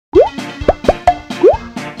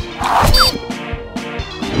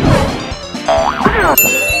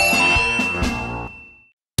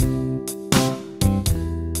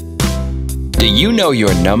Do you know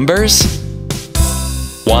your numbers?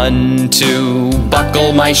 1, 2,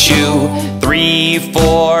 buckle my shoe. 3,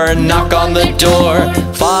 4, knock on the door.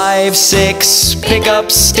 5, 6, pick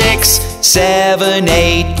up sticks. 7,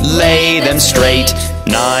 8, lay them straight.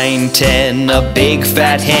 9, 10, a big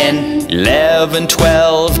fat hen. 11,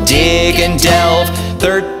 12, dig and delve.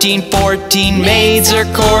 13, 14, maids are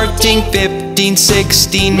courting. 15,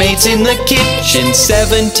 16, maids in the kitchen.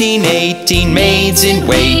 17, 18, maids in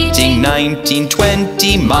waiting. 19,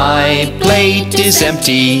 20, my plate is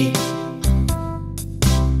empty.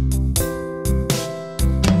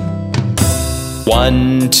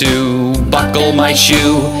 One, 2, buckle my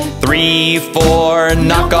shoe. 3, 4,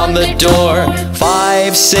 knock on the door.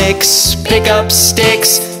 5, 6, pick up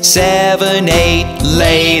sticks. 7, 8,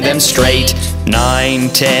 lay them straight. 9,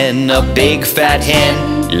 10, a big fat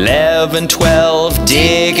hen. 11, 12,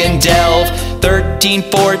 dig and delve. 13,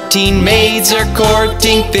 14, maids are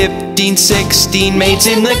courting. 15, 16, maids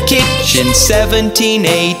in the kitchen. 17,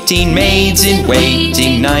 18, maids in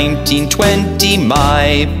waiting. 19, 20,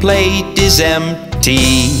 my plate is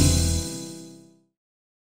empty.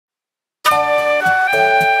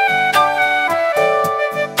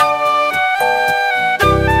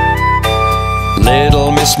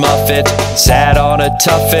 Little Miss Muffet sat on a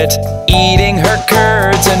tuffet, eating her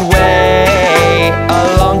curds and whey.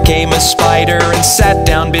 Along came a spider and sat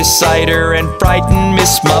down beside her and frightened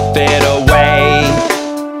Miss Muffet away.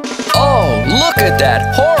 Oh, look at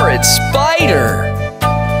that horrid spider!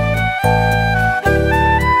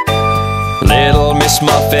 Little Miss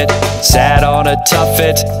Muffet sat on a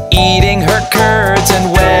tuffet, eating her curds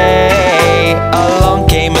and whey. Along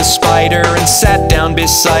came a spider and sat down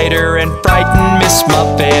beside her and frightened Miss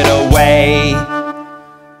Muffet away.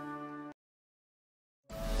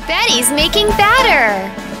 Betty's making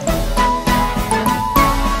batter.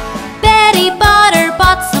 Betty Butter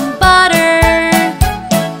bought some butter,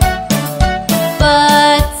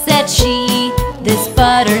 but said she, this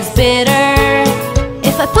butter's bitter.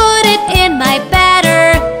 If I put it in my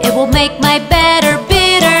batter, it will make my batter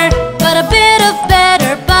bitter. But a bit of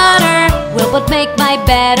better butter will but make my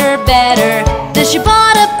batter better. Then she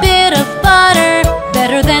bought a bit of butter,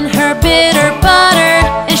 better than her bitter butter,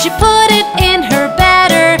 and she put it in her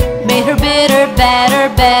batter, made her bitter batter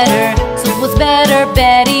better. So it was better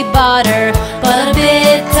Betty Butter, but a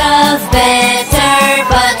bit of better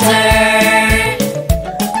butter.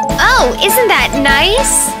 Oh, isn't that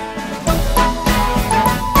nice?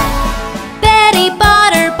 Betty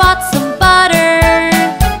Butter bought some butter,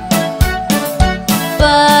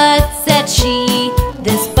 but said she,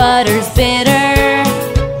 this butter's bitter.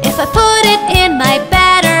 If I put it in my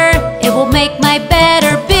batter, it will make my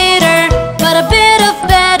batter bitter. But a bit of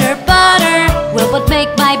better butter will but make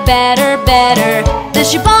my batter better. Then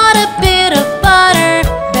she bought a bit of butter,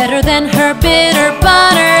 better than her bitter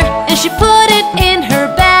butter, and she put it in her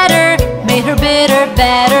batter, made her bitter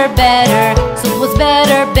batter better. So it was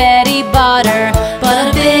better Betty Butter, but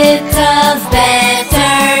a bit of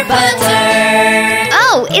better butter.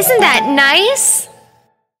 Oh, isn't that nice?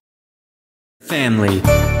 Family.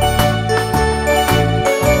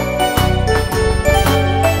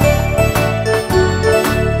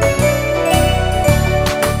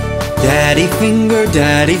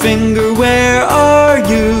 Daddy finger, where are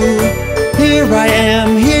you? Here I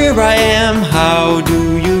am, how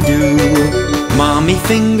do you do? Mommy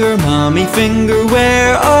finger,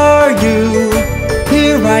 where are you?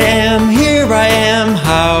 Here I am,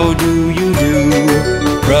 how do you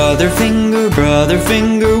do? Brother finger,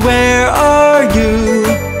 where are you?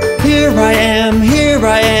 Here I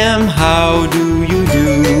am, how do you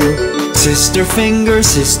do? Sister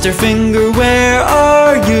finger, where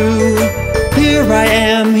are you? Here I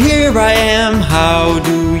am, how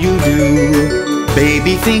do you do?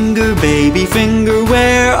 Baby finger,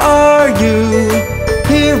 where are you?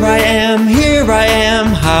 Here I am,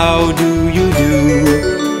 how do you do?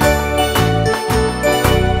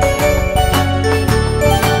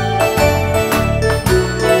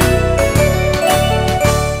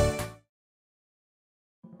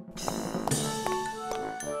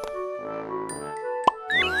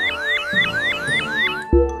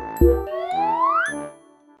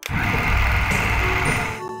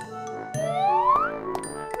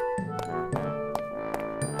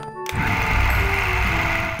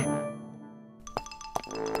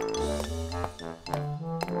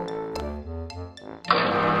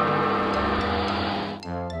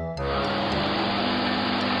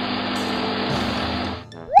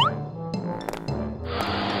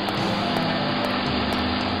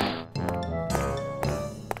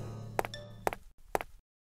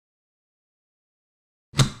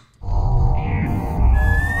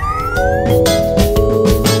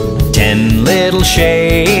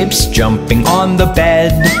 shapes jumping on the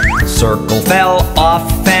bed. Circle fell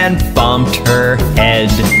off and bumped her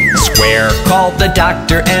head. Square called the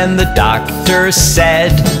doctor and the doctor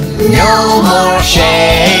said, "No more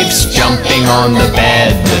shapes jumping on the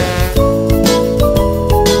bed."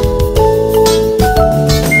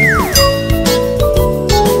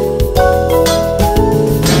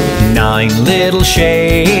 9 little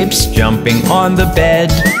shapes jumping on the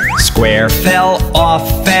bed. Square fell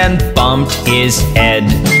off and bumped his head.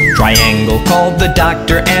 Triangle called the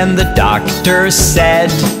doctor and the doctor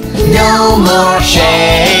said, "No more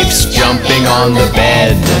shapes jumping on the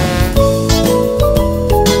bed."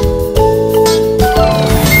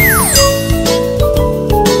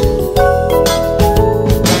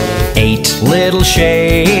 8 little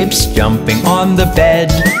shapes jumping on the bed.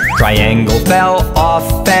 Triangle fell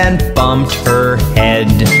off and bumped her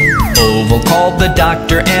head. Oval called the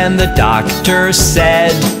doctor and the doctor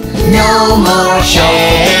said, "No more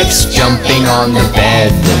shapes jumping on the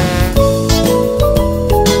bed."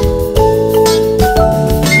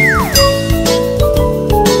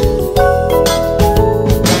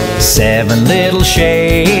 7 little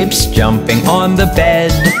shapes jumping on the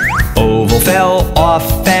bed. Oval fell off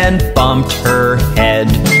and bumped her head.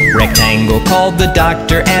 Rectangle called the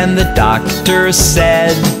doctor and the doctor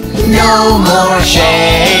said, "No more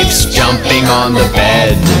shapes jumping on the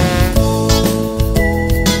bed."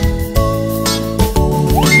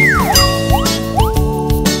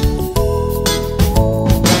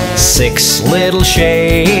 6 little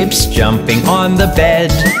shapes jumping on the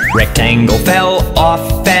bed. Rectangle fell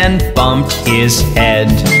off and bumped his head.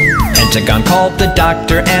 Pentagon called the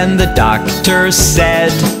doctor and the doctor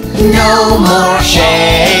said, "No more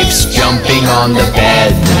shapes jumping on the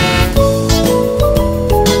bed."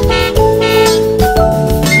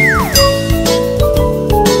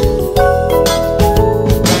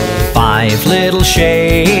 5 little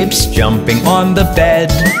shapes jumping on the bed.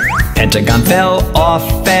 Pentagon fell off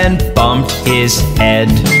and bumped his head.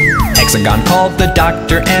 Hexagon called the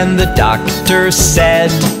doctor and the doctor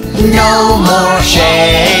said, "No more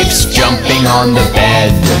shapes jumping on the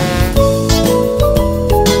bed."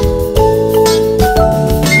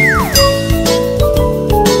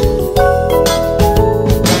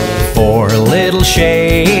 4 little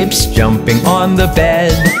shapes jumping on the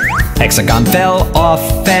bed. Hexagon fell off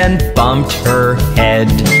and bumped her head.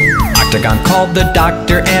 Octagon called the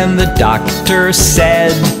doctor and the doctor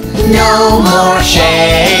said, "No more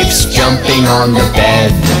shapes jumping on the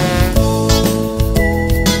bed."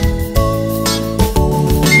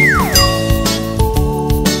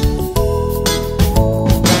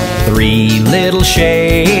 3 little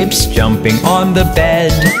shapes jumping on the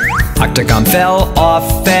bed. Octagon fell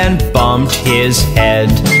off and bumped his head.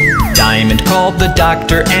 Diamond called the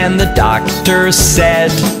doctor and the doctor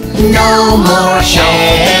said, "No more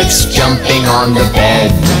shapes jumping on the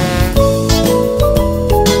bed."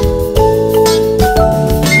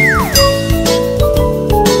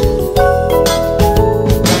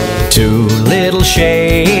 2 little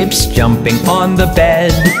shapes jumping on the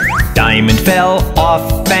bed. Diamond fell off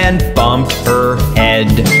and bumped her head.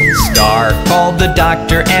 Star called the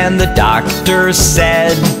doctor and the doctor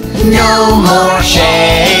said, "No more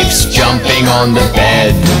shapes jumping on the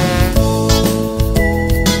bed."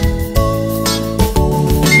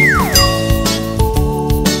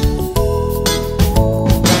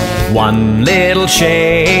 1 little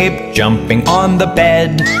shape jumping on the bed.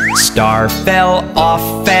 Star fell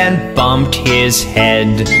off and bumped his head.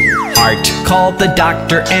 Heart called the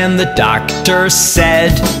doctor and the doctor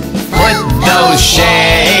said, "Put those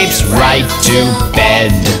shapes right to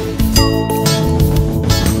bed."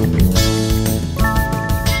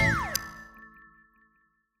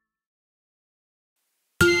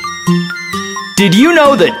 Did you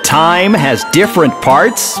know that time has different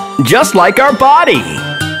parts, just like our body?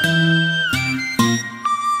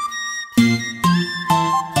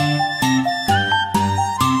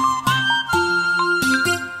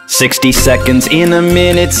 60 seconds in a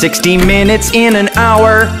minute, 60 minutes in an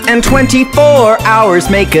hour, and 24 hours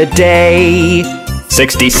make a day.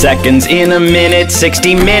 60 seconds in a minute,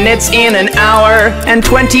 60 minutes in an hour, and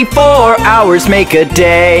 24 hours make a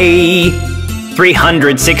day.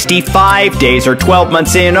 365 days or 12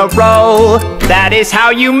 months in a row. That is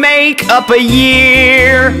how you make up a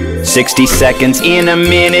year. 60 seconds in a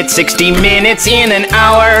minute, 60 minutes in an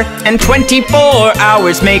hour, and 24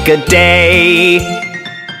 hours make a day.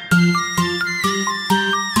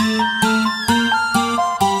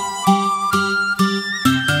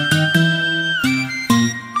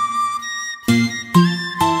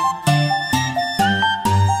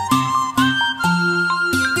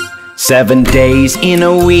 7 days in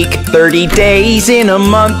a week, 30 days in a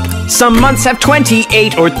month. Some months have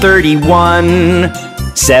 28 or 31.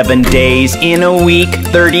 7 days in a week,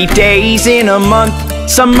 30 days in a month.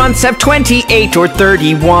 Some months have 28 or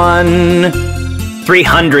 31.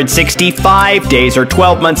 365 days or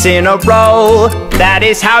 12 months in a row. That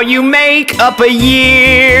is how you make up a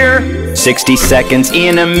year. 60 seconds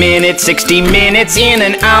in a minute, 60 minutes in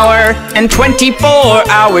an hour, and 24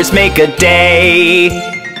 hours make a day.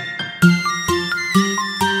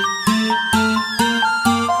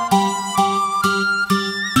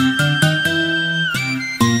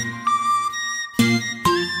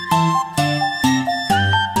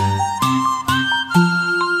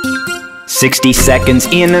 "60 seconds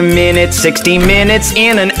in a minute, 60 minutes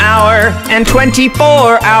in an hour, and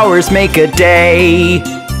 24 hours make a day."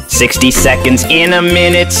 60 seconds in a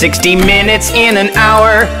minute, 60 minutes in an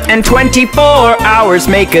hour, and 24 hours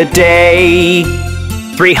make a day.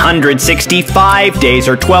 365 days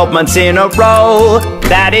or 12 months in a row.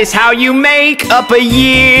 That is how you make up a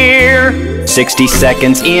year. 60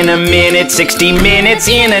 seconds in a minute, 60 minutes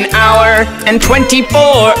in an hour, and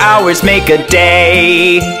 24 hours make a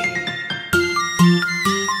day.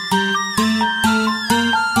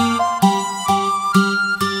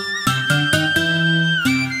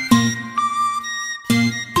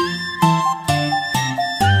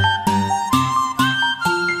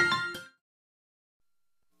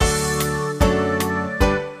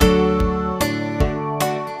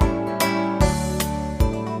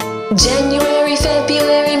 January,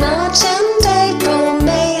 February, March and April,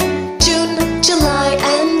 May, June, July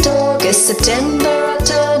and August, September,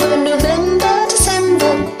 October, November,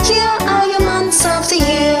 December. Here are your months of the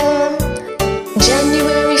year.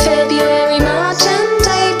 January, February, March and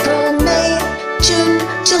April, May, June,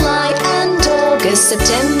 July and August,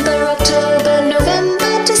 September, October,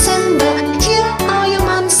 November, December. Here are your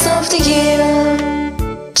months of the year.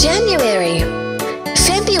 January,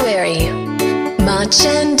 February, March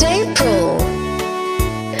and April,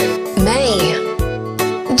 May,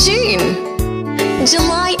 June,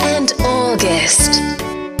 July and August,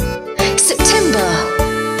 September,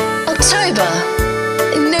 October,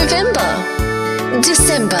 November,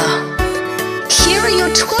 December. Here are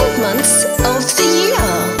your 12 months of the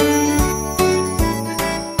year.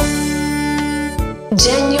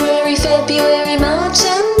 January, February, March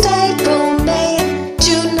and April, May,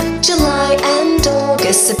 June, July and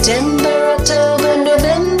August, September, October,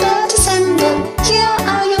 November, December. Here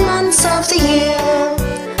are your months of the year.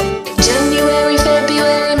 January,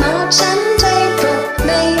 February, March and April,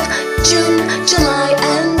 May, June, July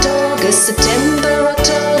and August, September,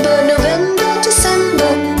 October, November,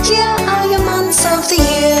 December. Here are your months of the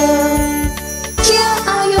year. Here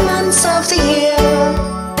are your months of the year.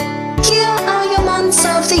 Here are your months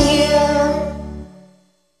of the year.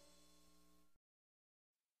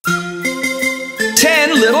 10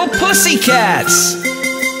 little pussycats.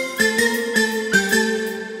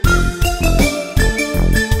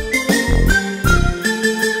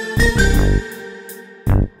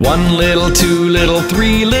 One little, two little,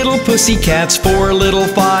 three little pussycats, 4 little,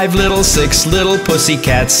 5 little, 6 little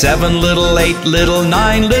pussycats, 7 little, 8 little,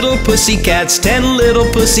 9 little pussycats, 10 little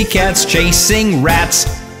pussycats chasing rats.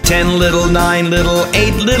 10 little, 9 little,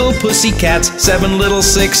 8 little pussycats, 7 little,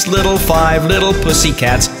 6 little, 5 little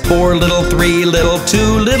pussycats, 4 little, 3 little,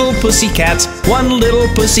 2 little pussycats, 1 little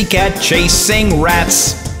pussycat chasing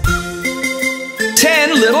rats.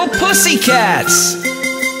 10 little pussycats.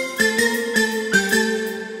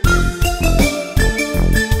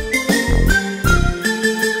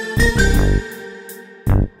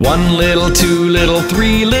 One little, 2 little,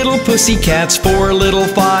 3 little pussycats, 4 little,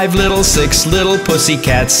 5 little, 6 little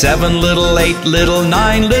pussycats, 7 little, 8 little,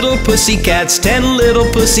 9 little pussycats, 10 little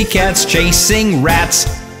pussycats chasing rats.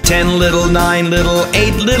 10 little, 9 little,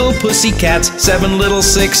 8 little pussycats, 7 little,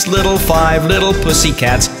 6 little, 5 little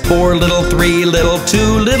pussycats, 4 little, 3 little,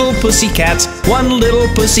 2 little pussycats, 1 little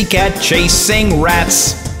pussycat chasing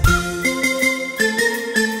rats.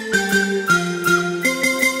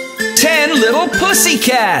 10 little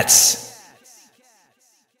pussycats.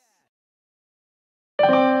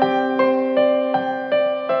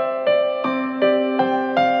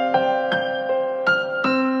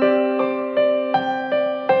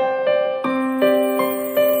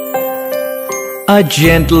 A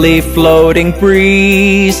gently floating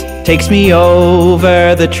breeze takes me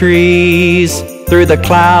over the trees, through the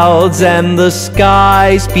clouds and the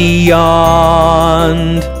skies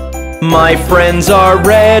beyond. My friends are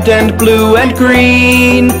red and blue and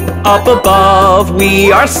green, up above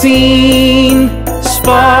we are seen,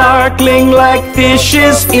 sparkling like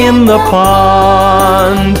fishes in the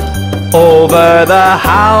pond. Over the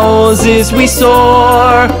houses we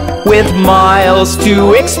soar, with miles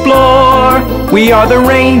to explore. We are the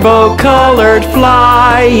rainbow-colored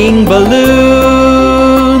flying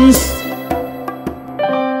balloons.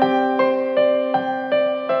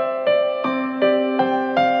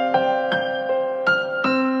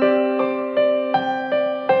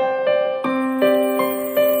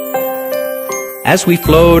 As we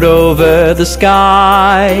float over the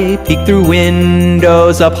sky, peek through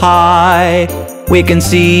windows up high, we can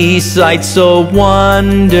see sights so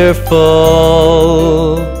wonderful.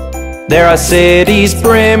 There are cities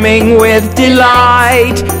brimming with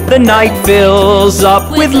delight. The night fills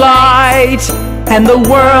up with light, and the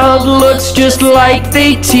world looks just like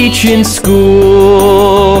they teach in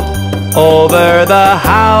school. Over the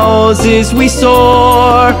houses we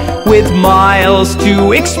soar, with miles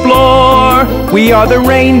to explore. We are the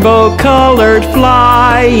rainbow-colored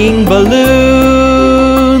flying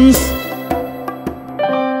balloons.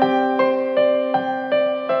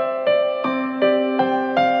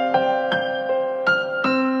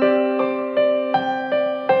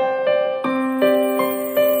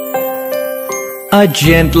 A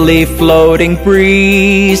gently floating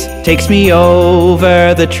breeze takes me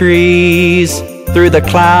over the trees, through the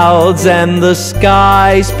clouds and the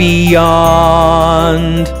skies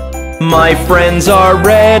beyond. My friends are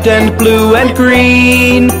red and blue and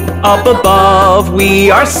green. Up above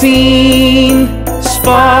we are seen,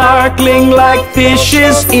 sparkling like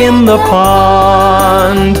fishes in the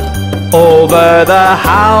pond. Over the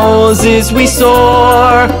houses we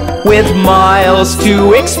soar, with miles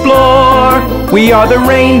to explore. We are the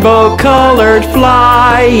rainbow-colored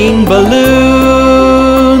flying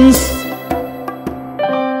balloons.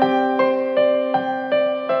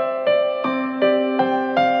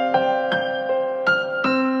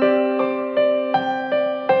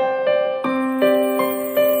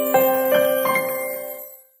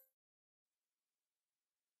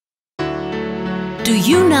 Do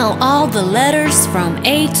you know all the letters from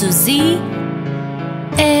A to Z?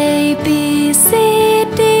 A, B, C,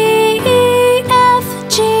 D, E, F,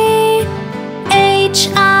 G, H,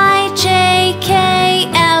 I, J, K,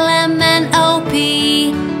 L, M, N, O,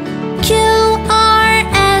 P, Q, R,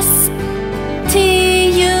 S, T,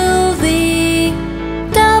 U, V,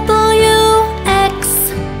 W,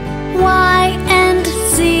 X, Y, and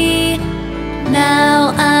Z.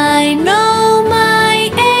 Now I know my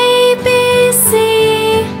ABC.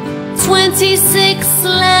 26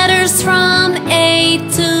 letters from A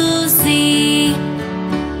to Z.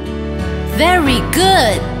 Very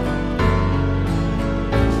good.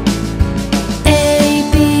 A,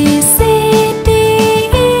 B, C, D,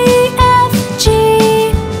 E, F, G,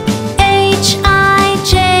 H, I,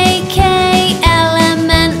 J, K, L, M,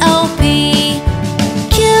 N, O, P,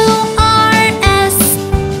 Q, R, S,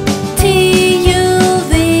 T, U,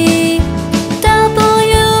 V,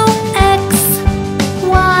 W, X,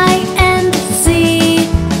 Y, and Z.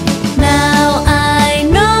 Now I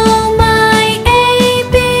know my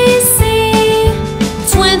ABC.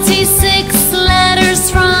 26 letters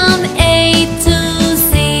from A to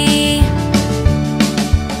Z.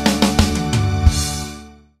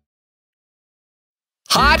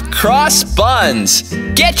 Hot cross buns!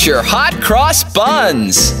 Get your hot cross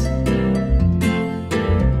buns!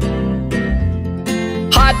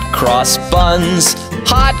 Hot cross buns,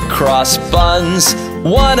 hot cross buns.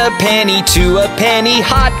 1 a penny, 2 a penny,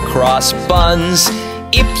 hot cross buns.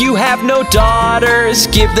 If you have no daughters,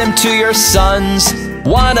 give them to your sons.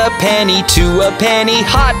 1 a penny, 2 a penny,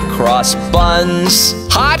 hot cross buns.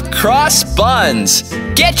 Hot cross buns!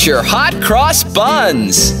 Get your hot cross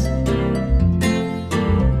buns!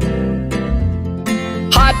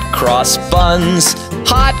 Hot cross buns,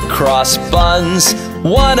 hot cross buns.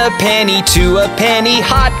 1 a penny, 2 a penny,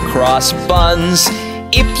 hot cross buns.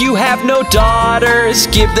 If you have no daughters,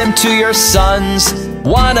 give them to your sons.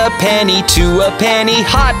 1 a penny, 2 a penny,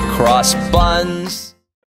 hot cross buns.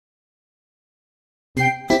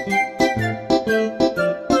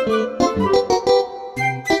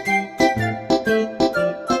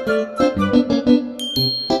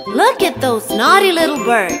 Look at those naughty little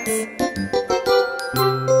birds.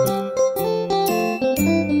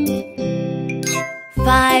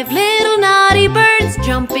 Five little naughty birds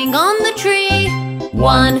jumping on the tree.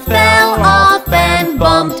 One fell off and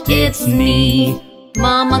bumped its knee.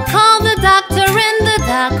 Mama called the doctor and the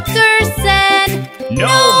doctor said,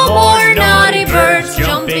 "No more naughty birds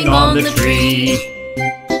jumping on the tree."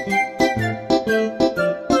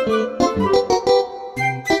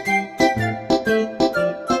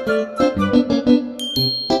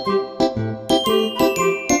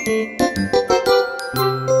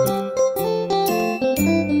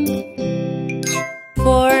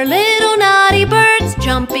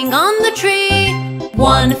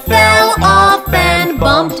 fell off and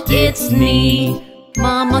bumped its knee.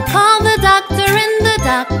 Mama called the doctor and the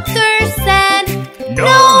doctor said,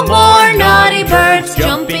 "No more naughty birds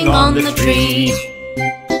jumping on the tree."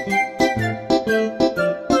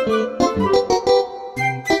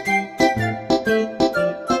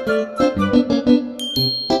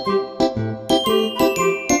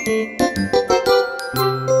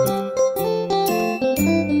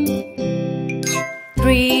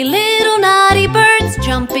 Three little naughty birds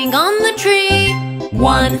jumping on the tree.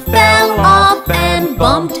 One fell off and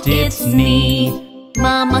bumped its knee.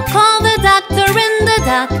 Mama called the doctor and the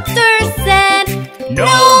doctor said,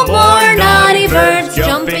 "No more naughty birds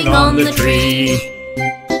jumping on the tree."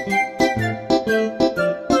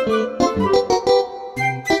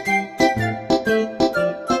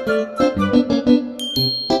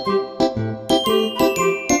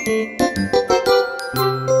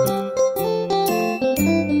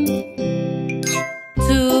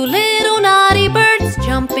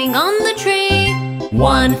 Jumping on the tree.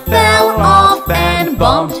 One fell off and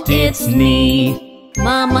bumped its knee.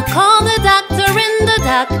 Mama called the doctor and the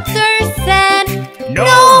doctor said,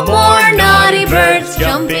 "No more naughty birds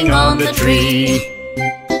jumping on the tree."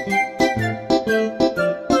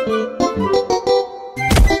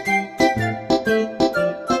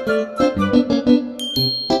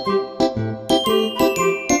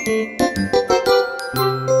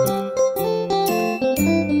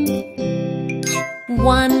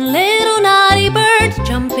 One little naughty bird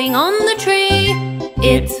jumping on the tree.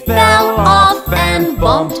 It fell off and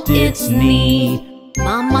bumped its knee.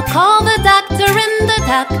 Mama called the doctor and the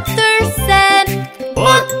doctor said,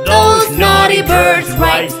 "Put those naughty birds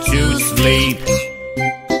right to sleep."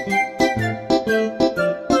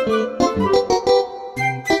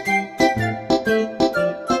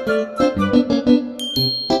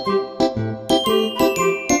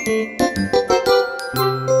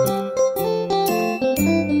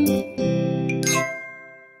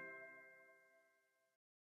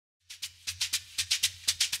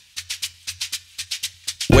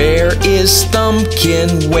 Where is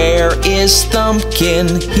Thumbkin? Where is Thumbkin?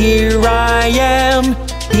 Here I am,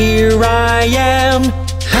 here I am.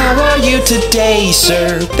 How are you today,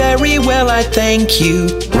 sir? Very well, I thank you.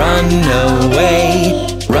 Run away,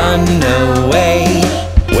 run away.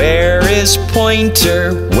 Where is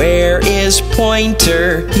Pointer? Where is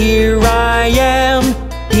Pointer? Here I am,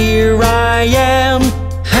 here I am.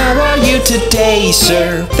 How are you today,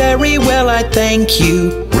 sir? Very well, I thank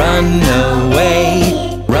you. Run away,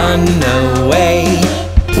 run away.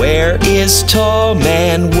 Where is Tall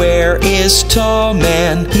Man? Where is Tall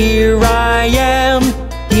Man? Here I am,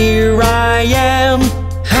 here I am.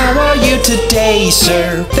 How are you today,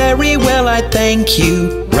 sir? Very well, I thank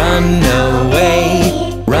you. Run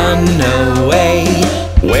away, run away.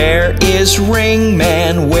 Where is Ring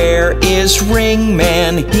Man? Where is Ring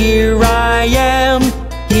Man? Here I am,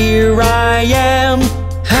 here I am.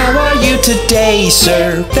 How are you today,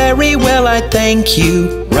 sir? Very well, I thank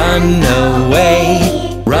you. Run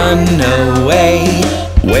away, run away.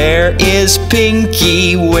 Where is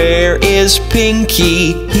Pinky? Where is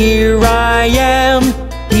Pinky? Here I am,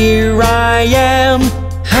 here I am.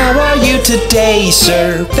 How are you today,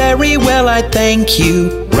 sir? Very well, I thank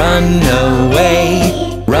you. Run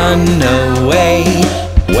away, run away.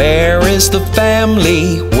 Where is the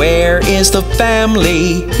family? Where is the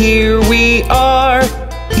family? Here we are,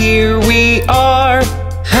 here we are.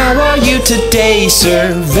 How are you today,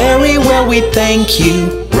 sir? Very well, we thank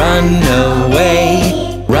you. Run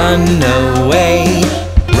away, run away,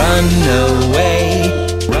 run away,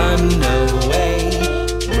 run away,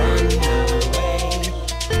 run away.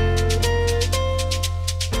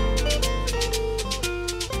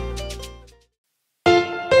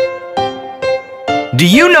 Do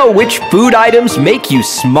you know which food items make you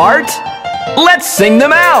smart? Let's sing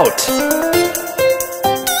them out!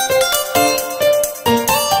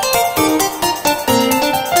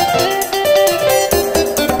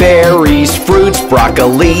 Berries, fruits,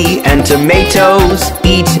 broccoli, and tomatoes.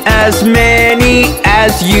 Eat as many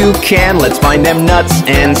as you can. Let's find them. Nuts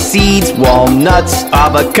and seeds, walnuts,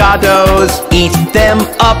 avocados. Eat them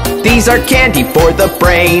up, these are candy for the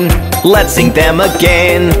brain. Let's sing them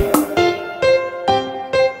again.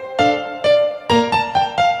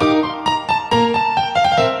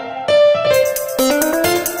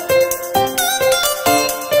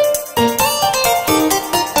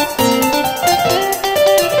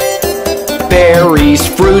 Berries,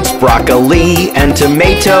 fruits, broccoli, and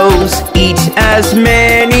tomatoes. Eat as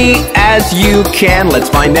many as you can. Let's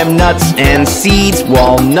find them. Nuts and seeds,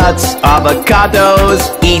 walnuts, avocados.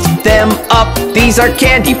 Eat them up, these are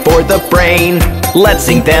candy for the brain. Let's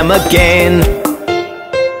sing them again.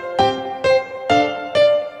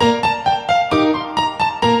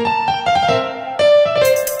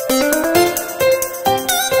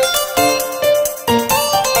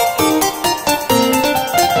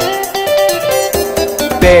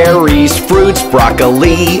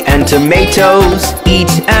 broccoli and tomatoes. Eat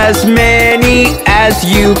as many as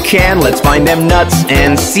you can. Let's find them nuts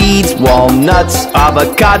and seeds, walnuts,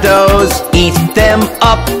 avocados. Eat them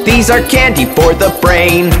up, these are candy for the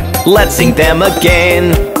brain. Let's sing them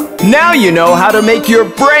again. Now you know how to make your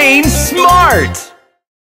brain smart!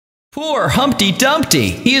 Poor Humpty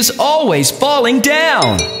Dumpty, he is always falling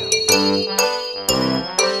down.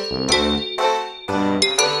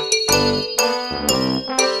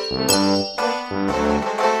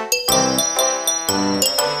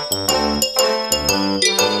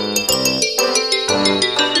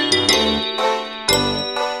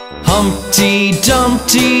 Humpty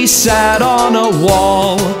Dumpty sat on a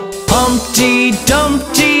wall. Humpty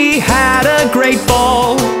Dumpty had a great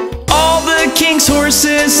fall. All the king's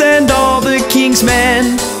horses and all the king's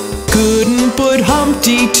men couldn't put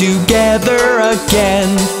Humpty together again.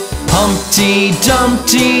 Humpty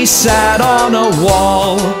Dumpty sat on a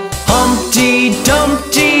wall. Humpty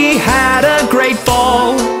Dumpty had a great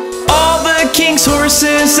fall. All the king's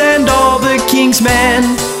horses and all the king's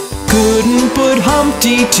men couldn't put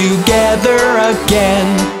Humpty together again.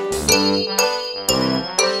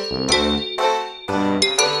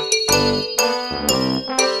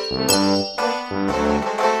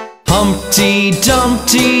 Humpty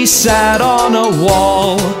Dumpty sat on a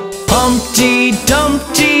wall. Humpty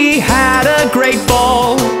Dumpty had a great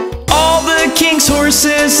fall. All the king's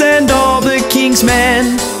horses and all the king's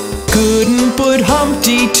men couldn't put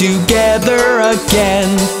Humpty together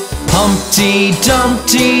again. Humpty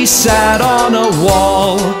Dumpty sat on a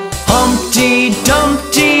wall. Humpty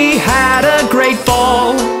Dumpty had a great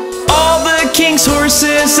fall. All the king's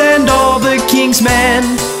horses and all the king's men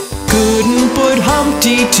couldn't put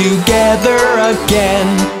Humpty together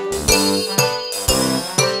again.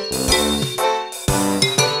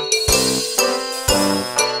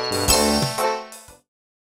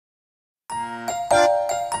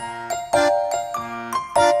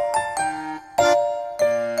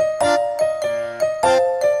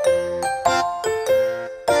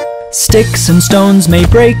 Sticks and stones may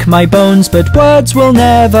break my bones, but words will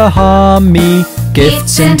never harm me.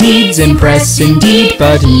 Gifts and deeds impress indeed,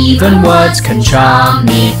 but even words can charm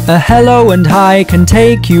me. A hello and hi can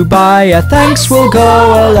take you by, a thanks will go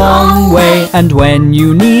a long way. And when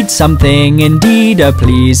you need something indeed, a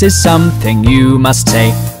please is something you must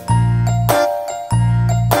say.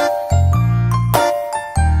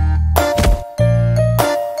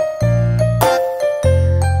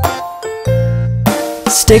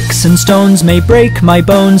 Sticks and stones may break my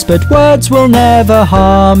bones, but words will never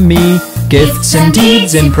harm me. Gifts and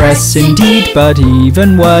deeds impress indeed, but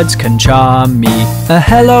even words can charm me. A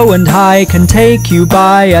hello and hi can take you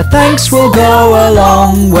by, a thanks will go a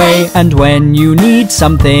long way. And when you need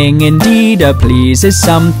something indeed, a please is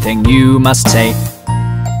something you must say.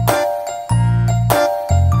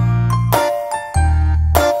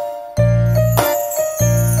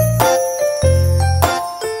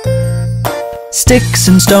 Sticks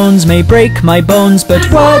and stones may break my bones,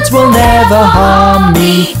 but words will never harm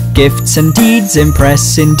me. Gifts and deeds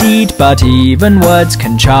impress indeed, but even words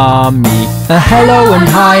can charm me. A hello and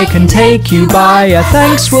hi can take you by, a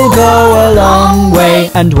thanks will go a long way.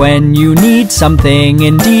 And when you need something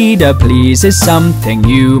indeed, a please is something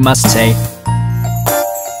you must say.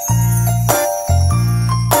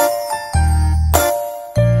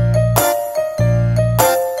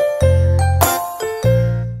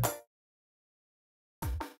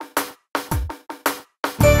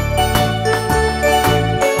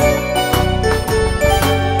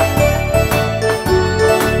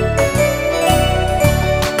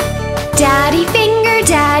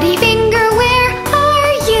 Daddy Finger, where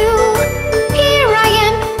are you? Here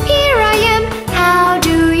I am, how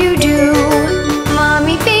do you do?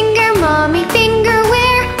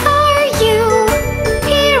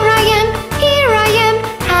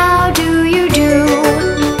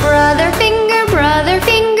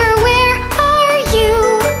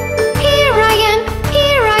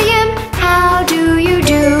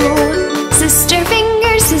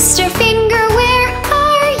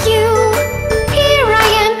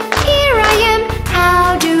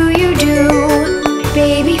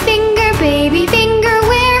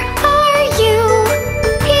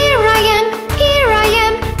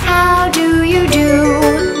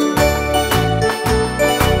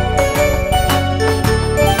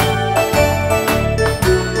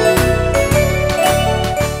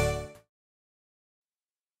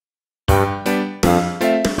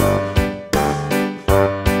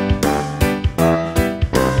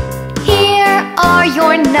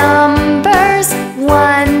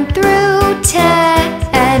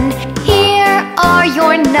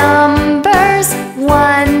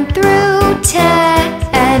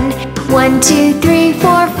 1, 2, 3,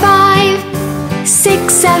 4, 5,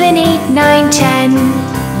 6, 7, 8, 9, 10.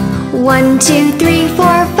 1, 2, 3,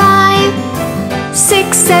 4, 5,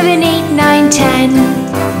 6, 7, 8, 9, 10.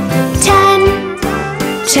 10,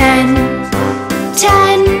 10,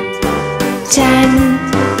 10,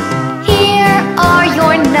 10. Here are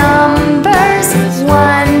your numbers,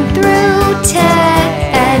 1 through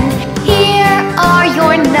 10. Here are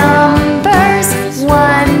your numbers,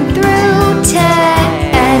 1 through 10.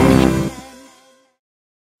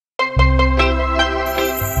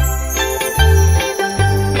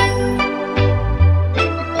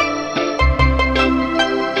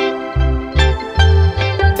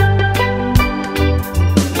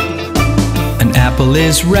 An apple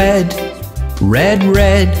is red, red,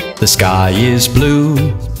 red. The sky is blue,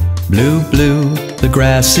 blue, blue. The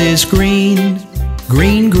grass is green,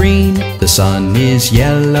 green, green. The sun is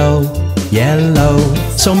yellow, yellow.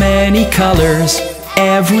 So many colors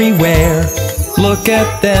everywhere. Look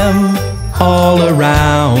at them all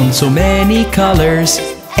around. So many colors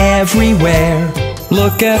everywhere.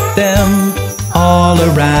 Look at them all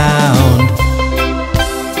around.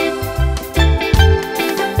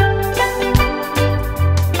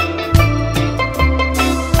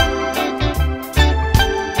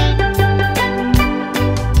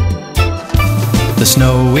 The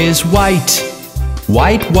snow is white,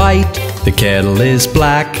 white, white. The kettle is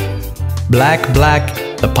black, black, black.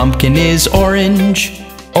 The pumpkin is orange,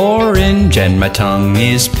 orange. And my tongue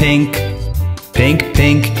is pink, pink,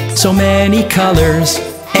 pink. So many colors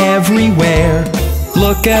everywhere.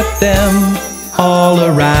 Look at them all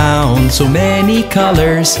around. So many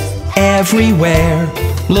colors everywhere.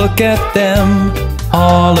 Look at them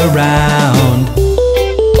all around.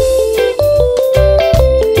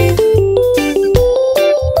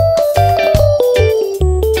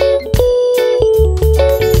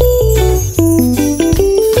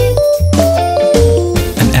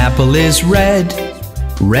 Is red,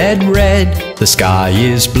 red, red. The sky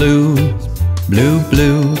is blue, blue,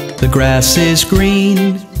 blue. The grass is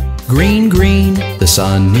green, green, green. The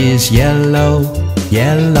sun is yellow,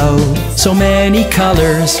 yellow. So many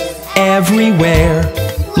colors everywhere.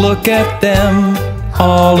 Look at them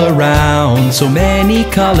all around. So many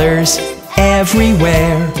colors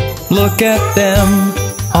everywhere. Look at them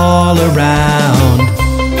all around.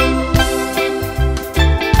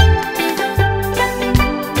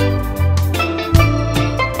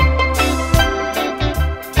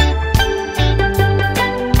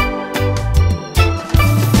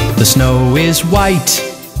 The snow is white,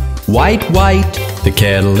 white, white. The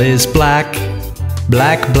kettle is black,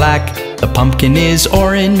 black, black. The pumpkin is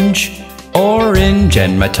orange, orange.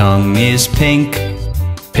 And my tongue is pink,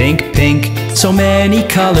 pink, pink. So many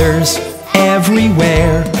colors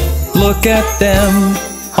everywhere. Look at them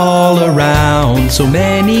all around. So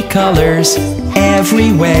many colors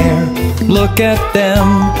everywhere. Look at them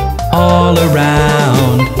all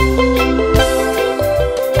around.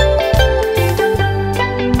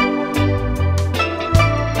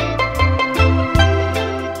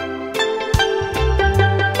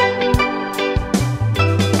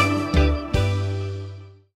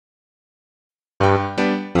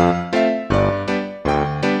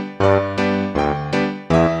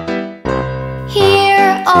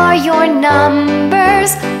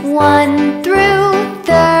 Numbers 1 through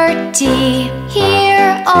 30.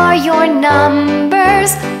 Here are your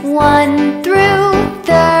numbers 1 through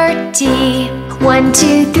 30. 1,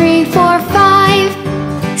 2, 3, 4,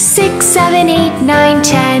 5, 6, 7, 8, 9,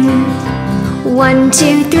 10. 1,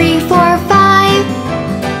 2, 3, 4,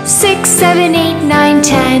 5, 6, 7, 8, 9,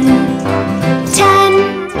 10.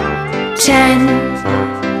 10, 10,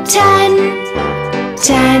 10,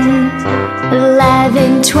 10.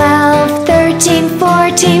 11, 12, 13,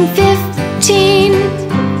 14, 15,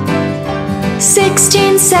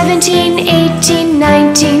 16, 17, 18,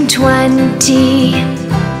 19, 20,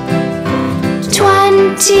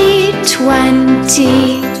 20,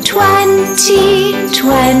 20, 20,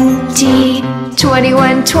 20,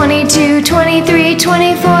 21, 22, 23,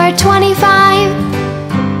 24, 25,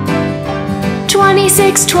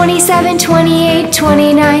 26, 27, 28,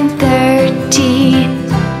 29, 30,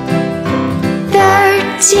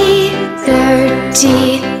 30,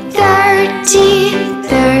 30, 30,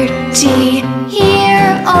 30.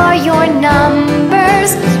 Here are your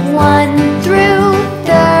numbers 1 through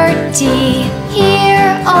 30.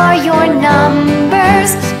 Here are your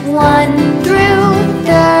numbers 1 through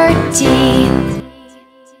 30.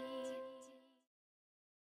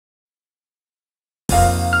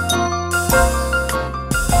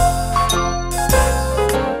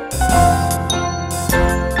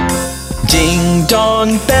 Ding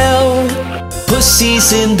dong bell,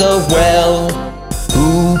 Pussy's in the well.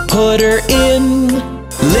 Who put her in?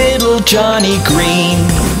 Little Johnny Green.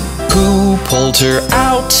 Who pulled her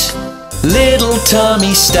out? Little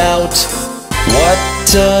Tommy Stout.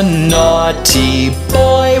 What a naughty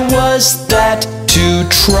boy was that, to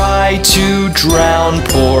try to drown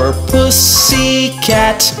poor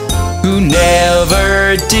Pussycat, who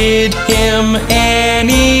never did him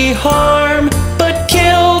any harm, but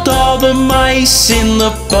killed all the mice in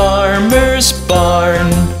the farmer's barn.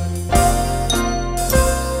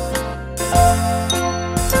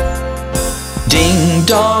 Ding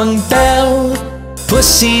dong bell,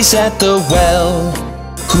 Pussy's at the well.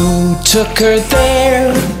 Who took her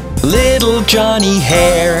there? Little Johnny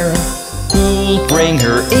Hare. Who'll bring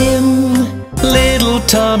her in? Little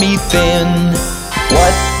Tommy Thin.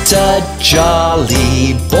 What a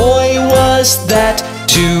jolly boy was that,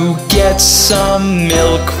 to get some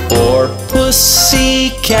milk for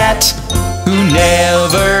Pussycat, who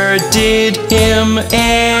never did him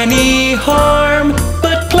any harm,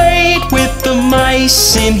 but played with the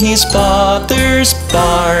mice in his father's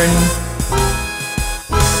barn.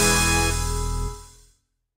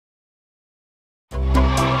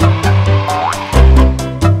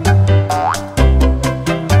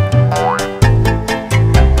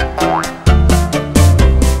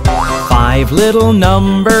 5 little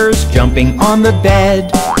numbers jumping on the bed.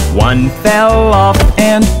 1 fell off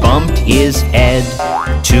and bumped his head.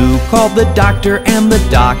 2 called the doctor and the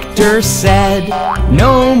doctor said,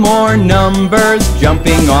 no more numbers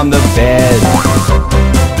jumping on the bed.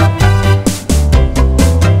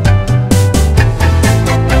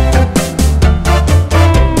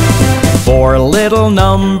 4 little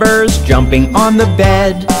numbers jumping on the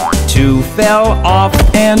bed. 2 fell off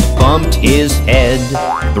and bumped his head.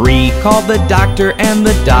 3 called the doctor and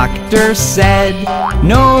the doctor said,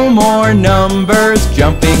 no more numbers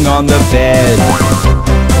jumping on the bed.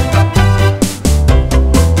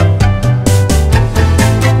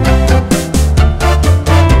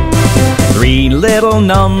 3 little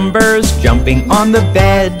numbers jumping on the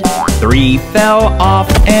bed. 3 fell off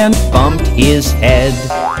and bumped his head.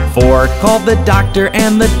 4 called the doctor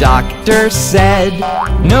and the doctor said,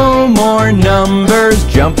 no more numbers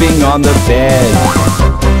jumping on the bed.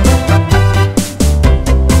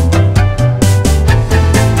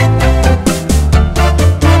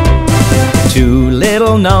 2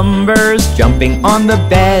 little numbers jumping on the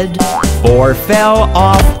bed. 4 fell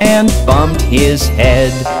off and bumped his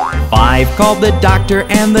head. 5 called the doctor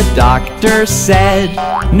and the doctor said,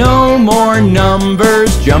 no more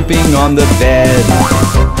numbers jumping on the bed.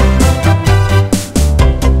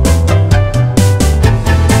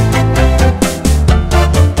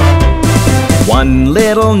 1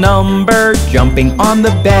 little number jumping on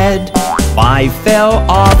the bed. 5 fell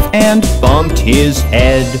off and bumped his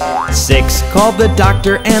head. 6 called the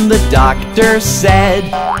doctor and the doctor said,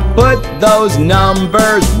 put those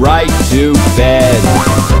numbers right to bed.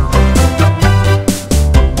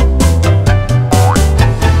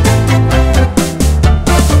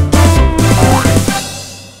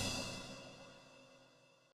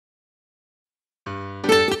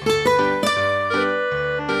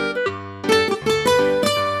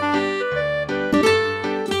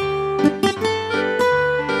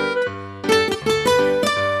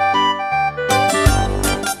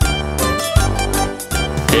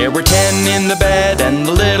 There were 10 in the bed and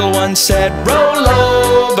the little one said, roll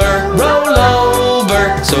over, roll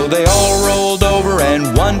over. So they all rolled over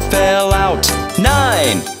and 1 fell out.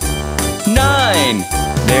 9, 9.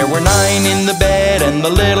 There were 9 in the bed and the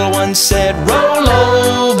little one said, roll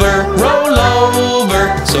over, roll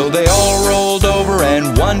over. So they all rolled over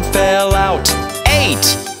and 1 fell out.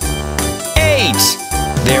 8, 8.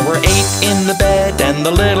 There were 8 in the bed and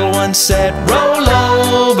the little one said, roll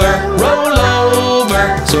over, roll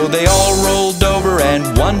over. So they all rolled over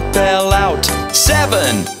and 1 fell out.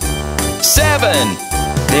 7, 7.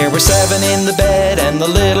 There were 7 in the bed and the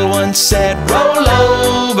little one said, roll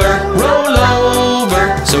over, roll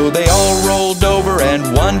over. So they all rolled over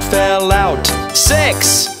and 1 fell out.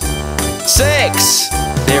 6, 6.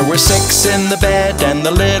 There were 6 in the bed and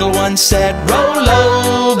the little one said, roll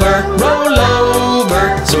over, roll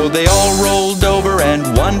over. So they all rolled over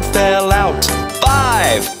and 1 fell out.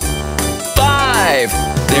 5, 5.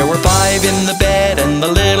 There were 5 in the bed and the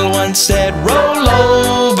little one said, roll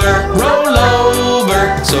over, roll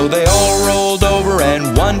over. So they all rolled over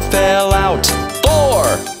and 1 fell out. 4,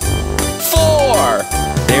 4.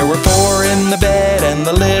 There were 4 in the bed and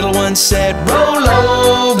the little one said, roll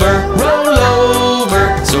over, roll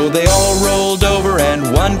over. So they all rolled over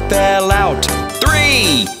and 1 fell out.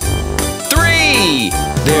 3, 3.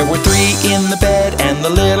 There were 3 in the bed, and the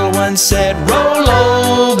little one said, roll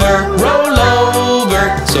over, roll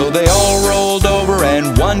over. So they all rolled over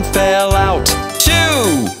and one fell out. 2,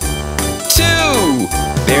 2.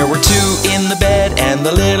 There were 2 in the bed, and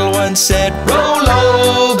the little one said, roll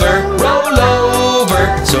over, roll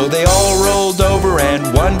over. So they all rolled over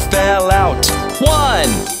and one fell out. 1,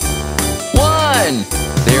 1.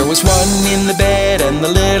 There was 1 in the bed, and the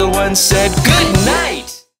little one said, good night.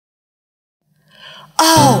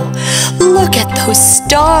 Oh, look at those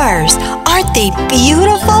stars! Aren't they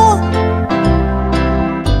beautiful?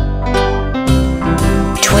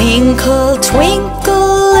 Twinkle,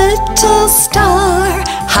 twinkle, little star,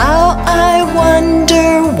 how I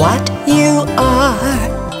wonder what you are.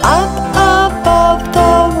 Up above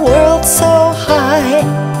the world so high,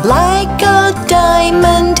 like a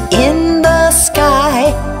diamond in the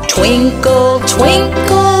sky. Twinkle,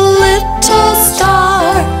 twinkle, little star,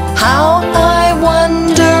 how I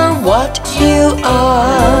wonder what you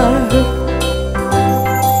are.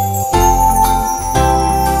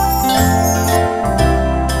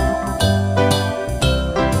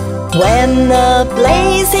 When the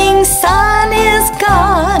blazing sun is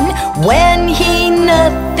gone, when he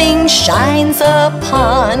nothing shines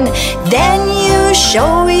upon, then you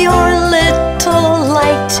show your little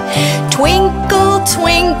light. Twinkle,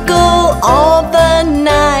 twinkle all the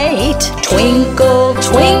night. Twinkle,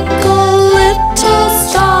 twinkle, little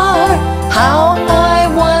star, how I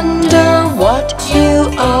wonder what you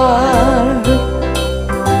are.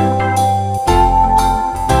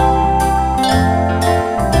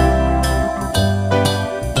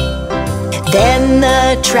 Then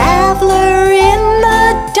the traveler in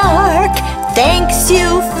the dark thanks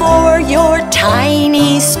you for your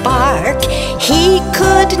tiny spark. He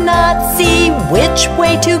could not see which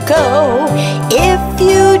way to go if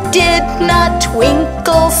you did not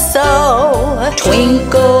twinkle so.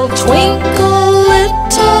 Twinkle, twinkle,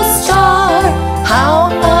 little star, how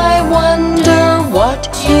I wonder what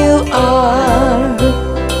you are.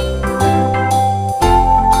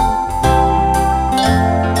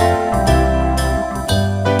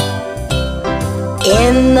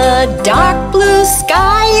 In the dark blue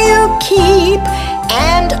sky you keep,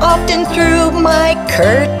 and often through my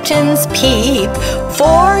curtains peep,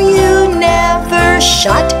 for you never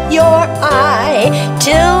shut your eye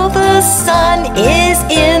till the sun is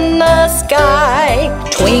in the sky.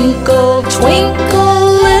 Twinkle, twinkle,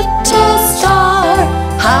 little star,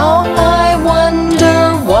 how I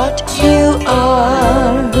wonder what you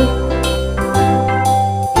are.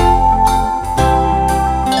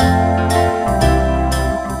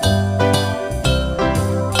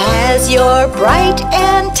 As your bright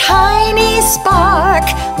and tiny spark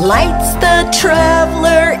lights the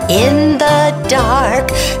traveler in the dark,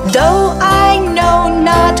 though I know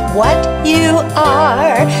not what you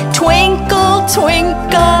are, twinkle,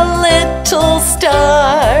 twinkle, little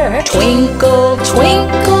star. Twinkle,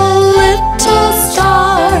 twinkle, little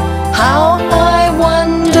star, how I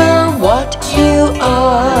wonder what you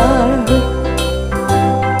are.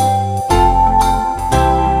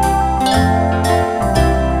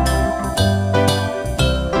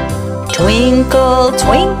 Twinkle,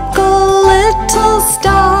 twinkle, little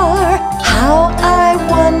star, how I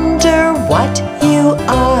wonder what you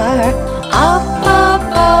are. Up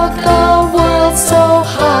above the world so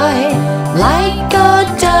high, like a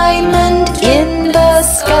diamond in the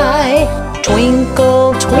sky.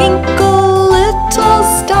 Twinkle, twinkle, little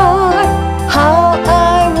star, how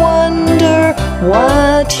I wonder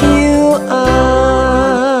what you are.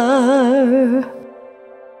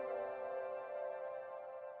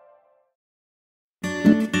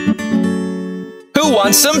 Who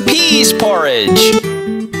wants some peas porridge?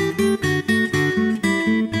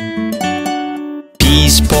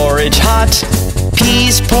 Peas porridge hot,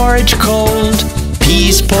 peas porridge cold,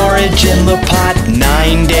 peas porridge in the pot,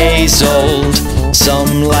 9 days old.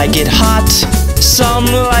 Some like it hot, some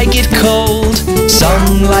like it cold,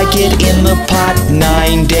 some like it in the pot,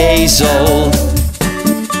 9 days old.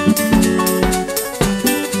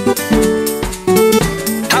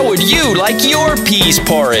 How would you like your peas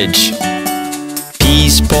porridge?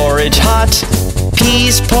 Peas porridge hot,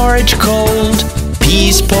 peas porridge cold,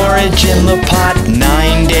 peas porridge in the pot,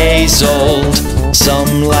 9 days old.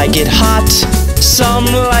 Some like it hot, some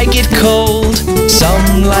like it cold,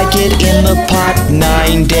 some like it in the pot,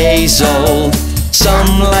 9 days old.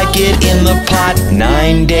 Some like it in the pot,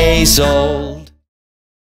 9 days old.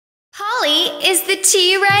 Polly, is the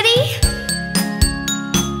tea ready?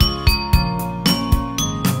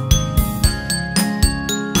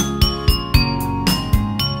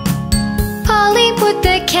 Polly, put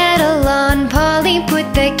the kettle on. Polly,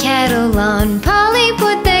 put the kettle on. Polly,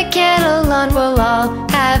 put the on, we'll all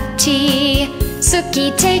have tea.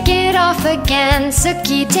 Sookie, take it off again.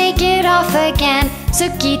 Sookie, take it off again.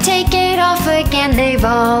 Sookie, take it off again. They've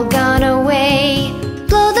all gone away.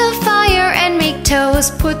 Blow the fire and make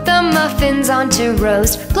toast. Put the muffins on to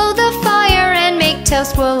roast. Blow the fire and make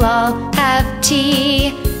toast. We'll all have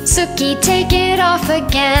tea. Sookie, take it off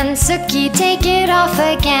again. Sookie, take it off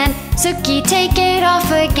again. Sookie, take it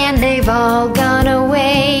off again. They've all gone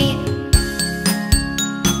away.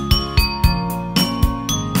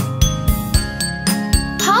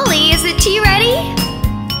 Polly, is the tea ready?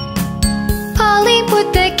 Polly,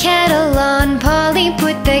 put the kettle on. Polly,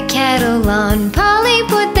 put the kettle on. Polly,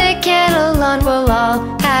 put the kettle on. We'll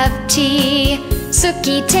all have tea.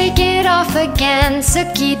 Sookie, take it off again.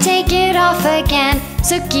 Sookie, take it off again.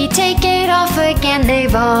 Sookie, take it off again.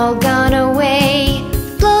 They've all gone away.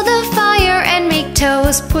 Blow the fire and make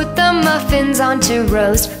toast. Put the muffins on to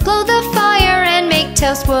roast. Blow the fire and make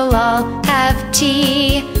toast. We'll all have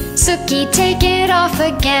tea. Sookie, take it off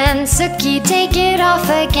again. Sookie, take it off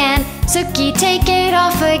again. Sookie, take it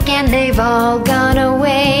off again. They've all gone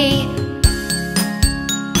away.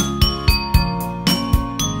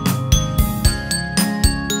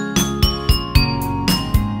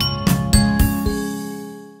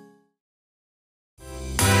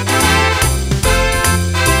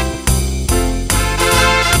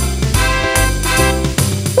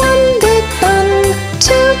 One big bun,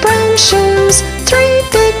 two brown shoes, three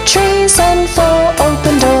big trees and four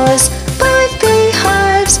open doors, five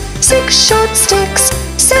beehives, six short sticks,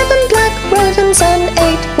 seven black ravens and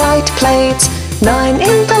eight white plates, 9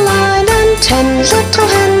 in the line and 10 little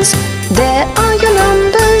hens. There are your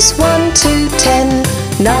numbers, 1 to 10.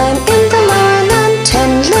 9 in the line and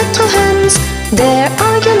 10 little hens. There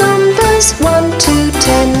are your numbers, 1 to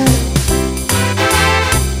 10.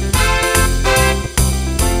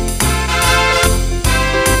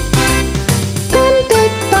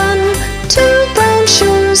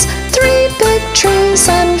 Trees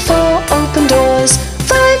and 4 open doors,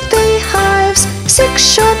 5 beehives, 6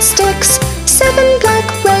 short sticks, 7 black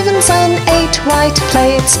ravens and 8 white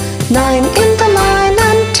plates, 9 in the line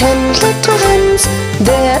and 10 little hens.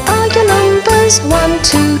 There are your numbers, 1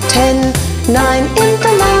 to 10. 9 in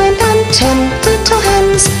the line and 10 little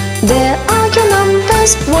hens. There are your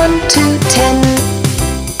numbers, 1 to 10.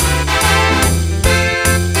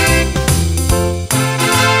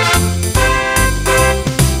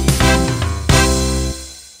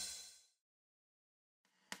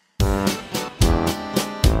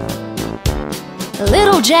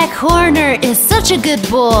 Little Jack Horner is such a good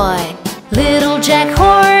boy. Little Jack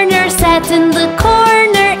Horner sat in the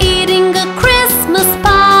corner eating a Christmas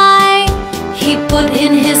pie. He put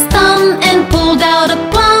in his thumb and pulled out a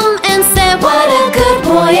plum and said, "What a good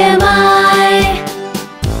boy am I."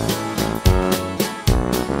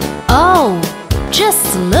 Oh,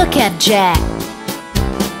 just look at Jack.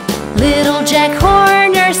 Little Jack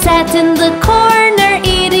Horner sat in the corner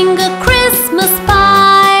eating a Christmas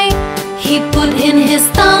pie. He put in his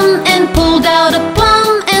thumb and pulled out a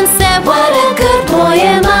plum and said, "What a good boy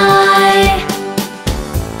am I."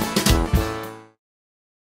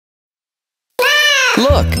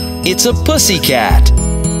 Look, it's a pussycat.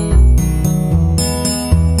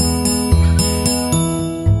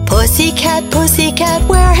 Pussycat, pussycat,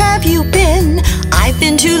 where have you been? I've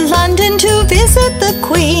been to London to visit the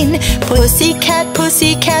Queen. Pussycat,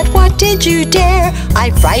 pussycat, what did you dare?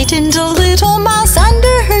 I frightened a little mouse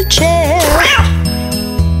under her chair.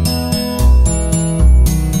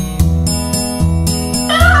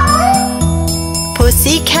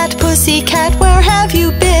 Pussycat, pussycat, where have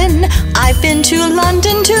you been? I've been to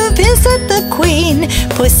London to visit the Queen.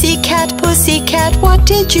 Pussycat, pussycat, what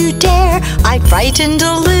did you dare? I frightened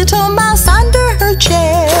a little mouse under her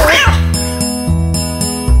chair.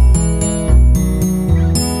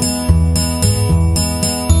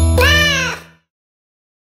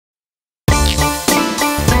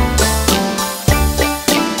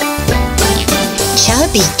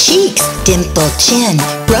 Chubby cheeks, dimpled chin,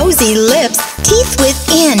 rosy lips, teeth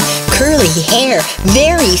within, curly hair,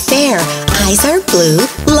 very fair, eyes are blue,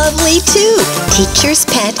 lovely too. Teacher's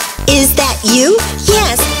pet, is that you?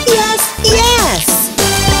 Yes, yes, yes.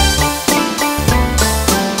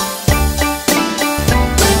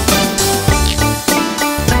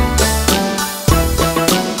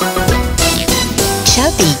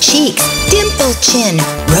 Chubby cheeks, dimpled chin,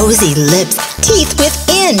 rosy lips, teeth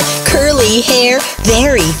within, curly hair,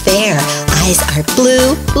 very fair, eyes are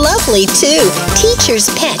blue, lovely too. Teacher's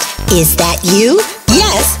pet, is that you?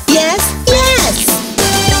 Yes, yes, yes.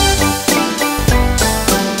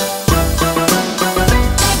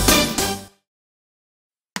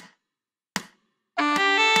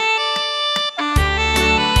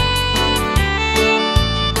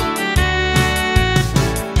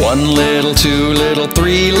 1 little, 2 little,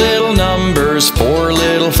 3 little numbers, 4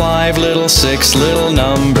 little, 5 little, 6 little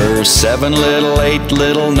numbers, 7 little, 8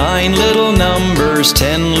 little, 9 little numbers,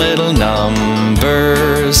 10 little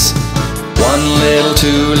numbers. 1 little,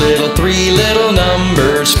 2 little, 3 little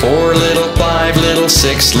numbers, 4 little, 5 little,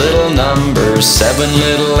 6 little numbers, 7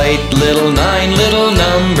 little, 8 little, 9 little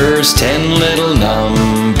numbers, 10 little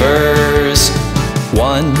numbers.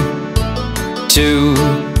 1, 2,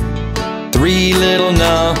 3 little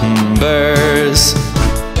numbers,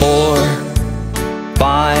 4,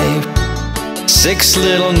 5, 6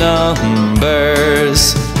 little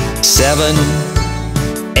numbers, 7,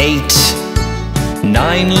 8,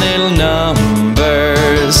 9 little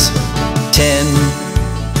numbers, 10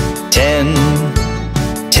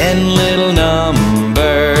 little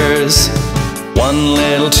numbers. 1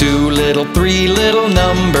 little, 2 little, 3 little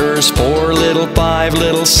numbers, 4 little, 5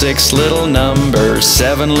 little, 6 little numbers,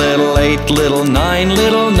 7 little, 8 little, 9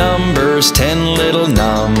 little numbers, 10 little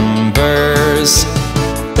numbers.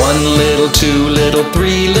 1 little, 2 little,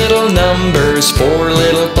 3 little numbers, 4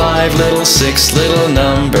 little, 5 little, 6 little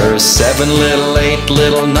numbers, 7 little, 8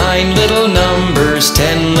 little, 9 little numbers,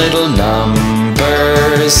 10 little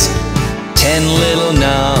numbers. 10 little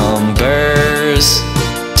numbers.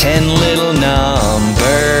 10 little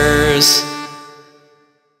numbers.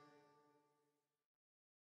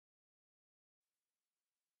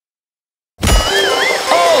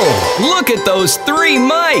 Oh, look at those 3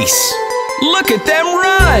 mice! Look at them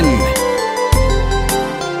run!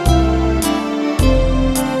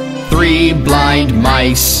 3 blind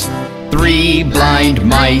mice, 3 blind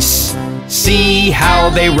mice. See how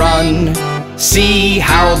they run, see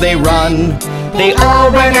how they run. They all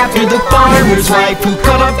ran after the farmer's wife, who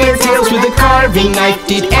cut off their tails with a carving knife.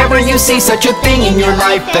 Did ever you see such a thing in your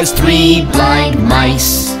life as 3 blind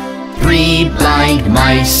mice? 3 blind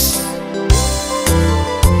mice.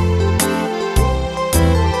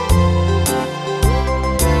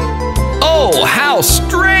 Oh, how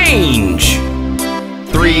strange!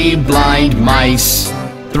 3 blind mice,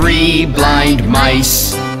 3 blind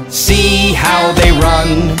mice. See how they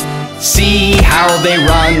run, see how they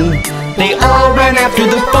run. They all ran after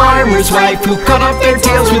the farmer's wife, who cut off their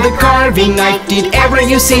tails with a carving knife. Did ever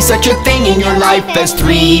you see such a thing in your life as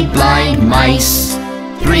 3 blind mice?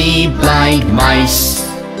 3 blind mice.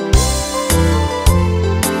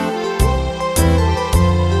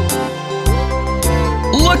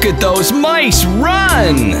 Look at those mice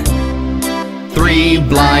run! 3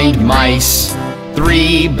 blind mice,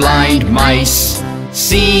 3 blind mice.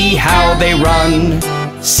 See how they run,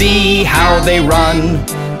 see how they run.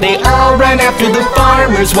 They all ran after the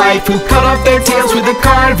farmer's wife, who cut off their tails with a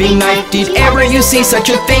carving knife. Did ever you see such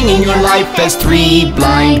a thing in your life as 3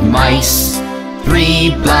 blind mice?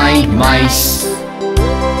 3 blind mice.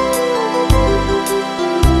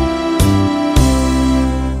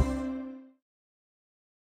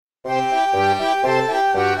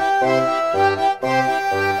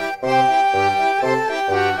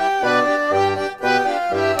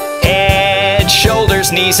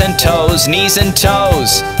 Shoulders, knees and toes, knees and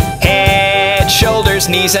toes. Head, shoulders,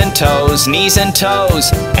 knees and toes, knees and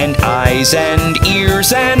toes. And eyes and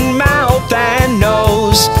ears and mouth and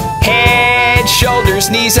nose. Head, shoulders,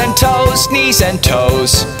 knees and toes, knees and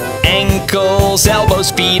toes. Ankles, elbows,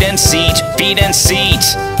 feet and seat, feet and seat.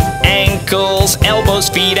 Ankles, elbows,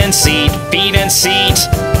 feet and seat, feet and seat.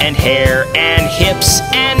 And hair and hips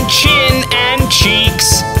and chin and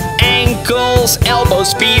cheeks. Ankles,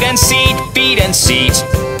 elbows, feet and seat, feet and seat.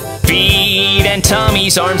 Feet and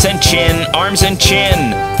tummies, arms and chin, arms and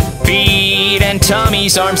chin. Feet and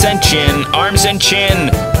tummies, arms and chin, arms and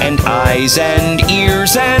chin. And eyes and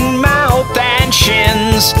ears and mouth and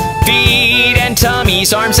shins. Feet and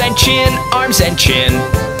tummies, arms and chin, arms and chin.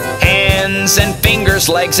 Hands and fingers,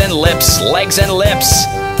 legs and lips, legs and lips.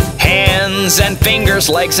 Hands and fingers,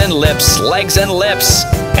 legs and lips, legs and lips.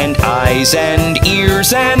 And eyes and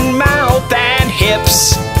ears and mouth and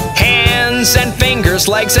hips. Hands and fingers,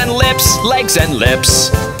 legs and lips, legs and lips.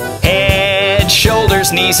 Head,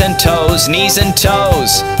 shoulders, knees and toes, knees and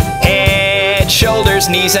toes. Head, shoulders,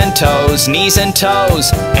 knees and toes, knees and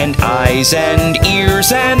toes. And eyes and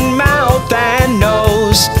ears and mouth and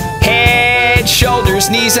nose. Head, shoulders,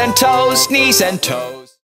 knees and toes, knees and toes.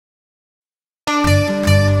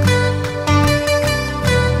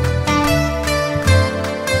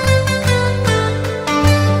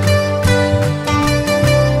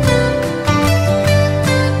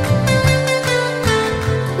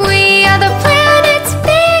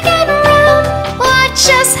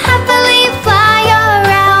 Just happily fly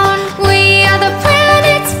around. We are the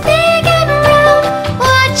planets, big and round.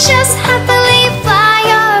 Watch us happily fly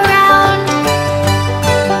around.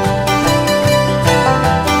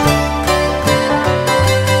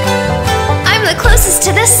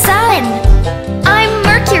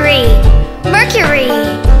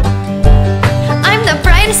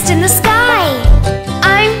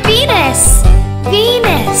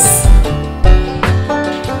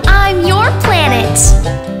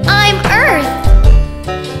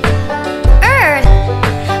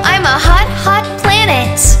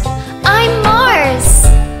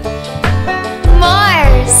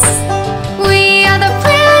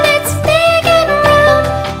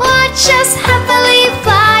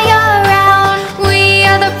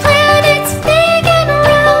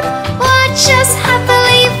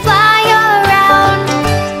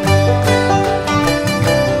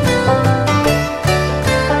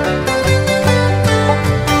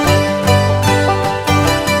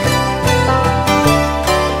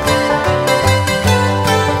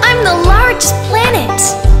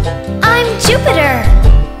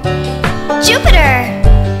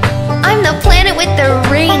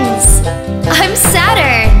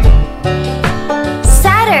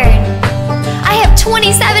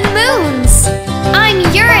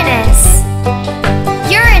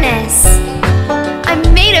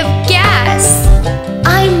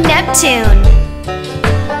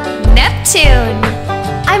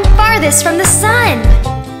 planets from the sun.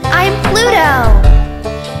 I'm Pluto.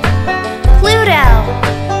 Pluto.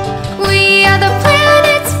 We are the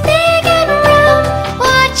planets big and round.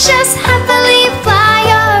 Watch us happily fly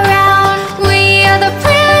around. We are the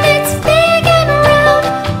planets big and round.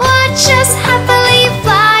 Watch us happily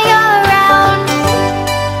fly around.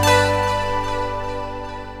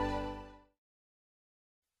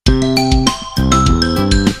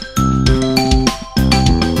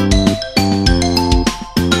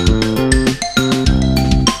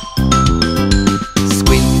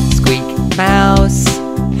 Squeak, squeak, mouse,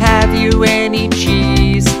 have you any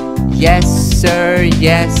cheese? Yes, sir,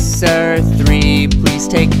 yes, sir, 3, please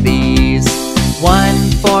take these.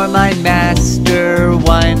 1 for my master,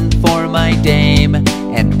 1 for my dame,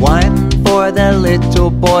 and 1 for the little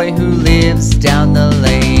boy who lives down the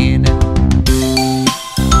lane.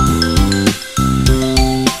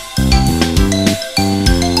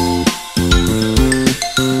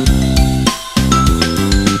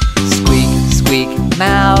 Squeak, squeak,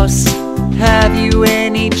 mouse, have you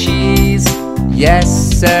any cheese?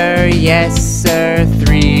 Yes, sir,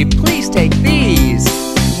 3, please take these.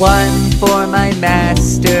 1 for my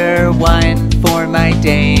master, 1 for my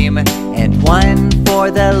dame, and 1 for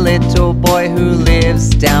the little boy who lives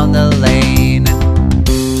down the lane.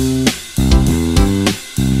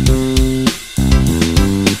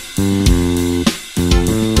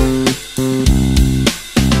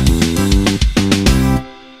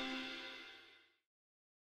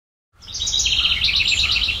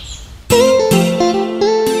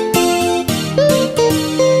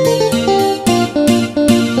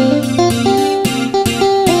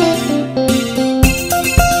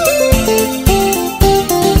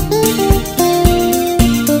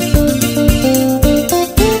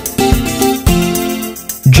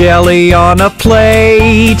 Jelly on a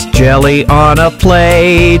plate, jelly on a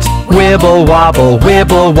plate. Wibble wobble,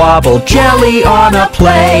 wibble wobble, jelly on a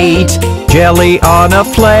plate. Jelly on a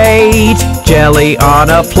plate, jelly on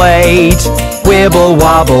a plate. Wibble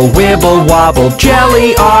wobble,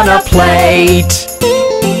 jelly on a plate.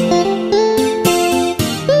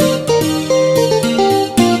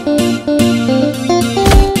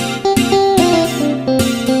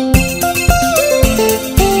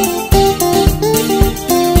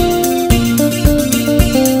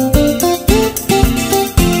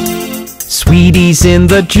 Sweeties in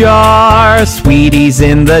the jar, sweeties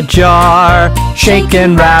in the jar. Shake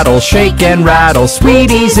and rattle,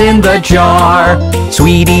 sweeties in the jar.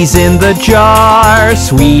 Sweeties in the jar,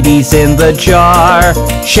 sweeties in the jar.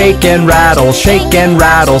 Shake and rattle,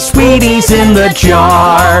 sweeties in the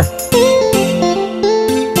jar.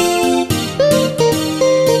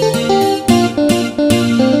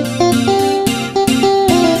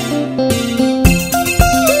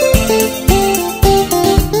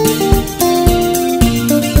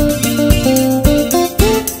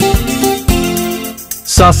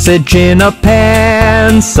 Sausage in a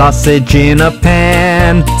pan, sausage in a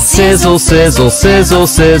pan. Sizzle, sizzle, sizzle,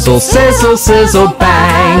 sizzle, sizzle, sizzle,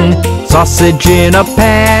 bang. Sausage in a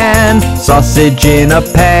pan, sausage in a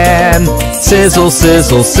pan. Sizzle,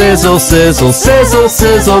 sizzle, sizzle, sizzle, sizzle,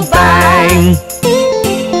 sizzle, bang.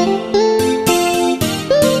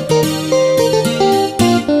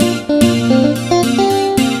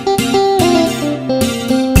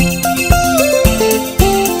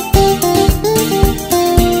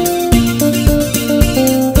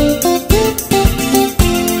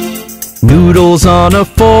 Noodles on a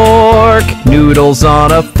fork, noodles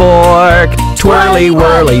on a fork. Twirly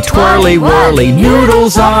whirly, twirly whirly,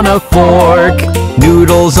 noodles on a fork.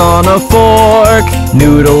 Noodles on a fork,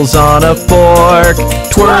 noodles on a fork.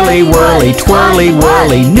 Twirly whirly, twirly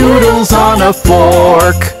whirly, noodles on a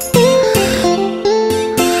fork.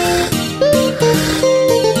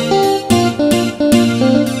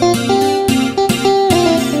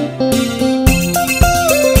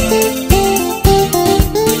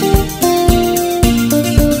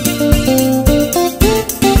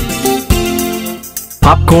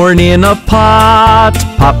 Popcorn in a pot,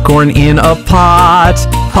 popcorn in a pot.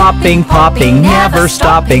 Popping, popping, never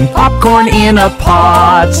stopping, popcorn in a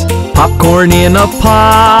pot. Popcorn in a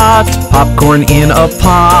pot, popcorn in a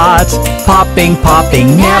pot. Popping,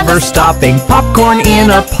 popping, never stopping, popcorn in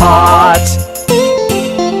a pot.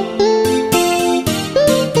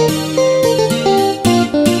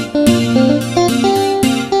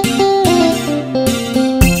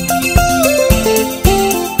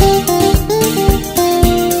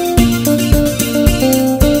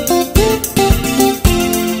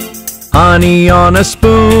 Honey on a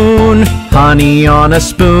spoon, honey on a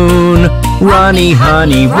spoon. Runny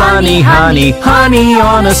honey, runny honey, honey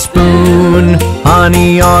on a spoon.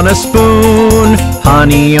 Honey on a spoon,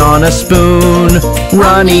 honey on a spoon.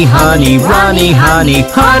 Runny honey, runny honey,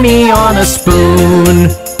 honey on a spoon.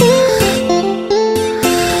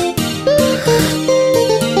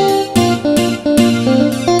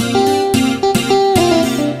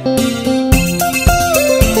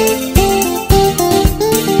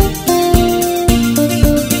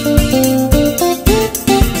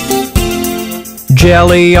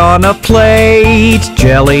 Jelly on a plate,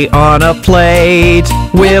 jelly on a plate.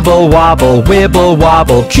 Wibble wobble,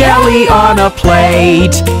 jelly on a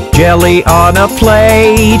plate. Jelly on a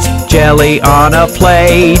plate, jelly on a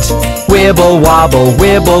plate. Wibble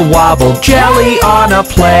wobble, jelly on a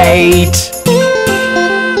plate.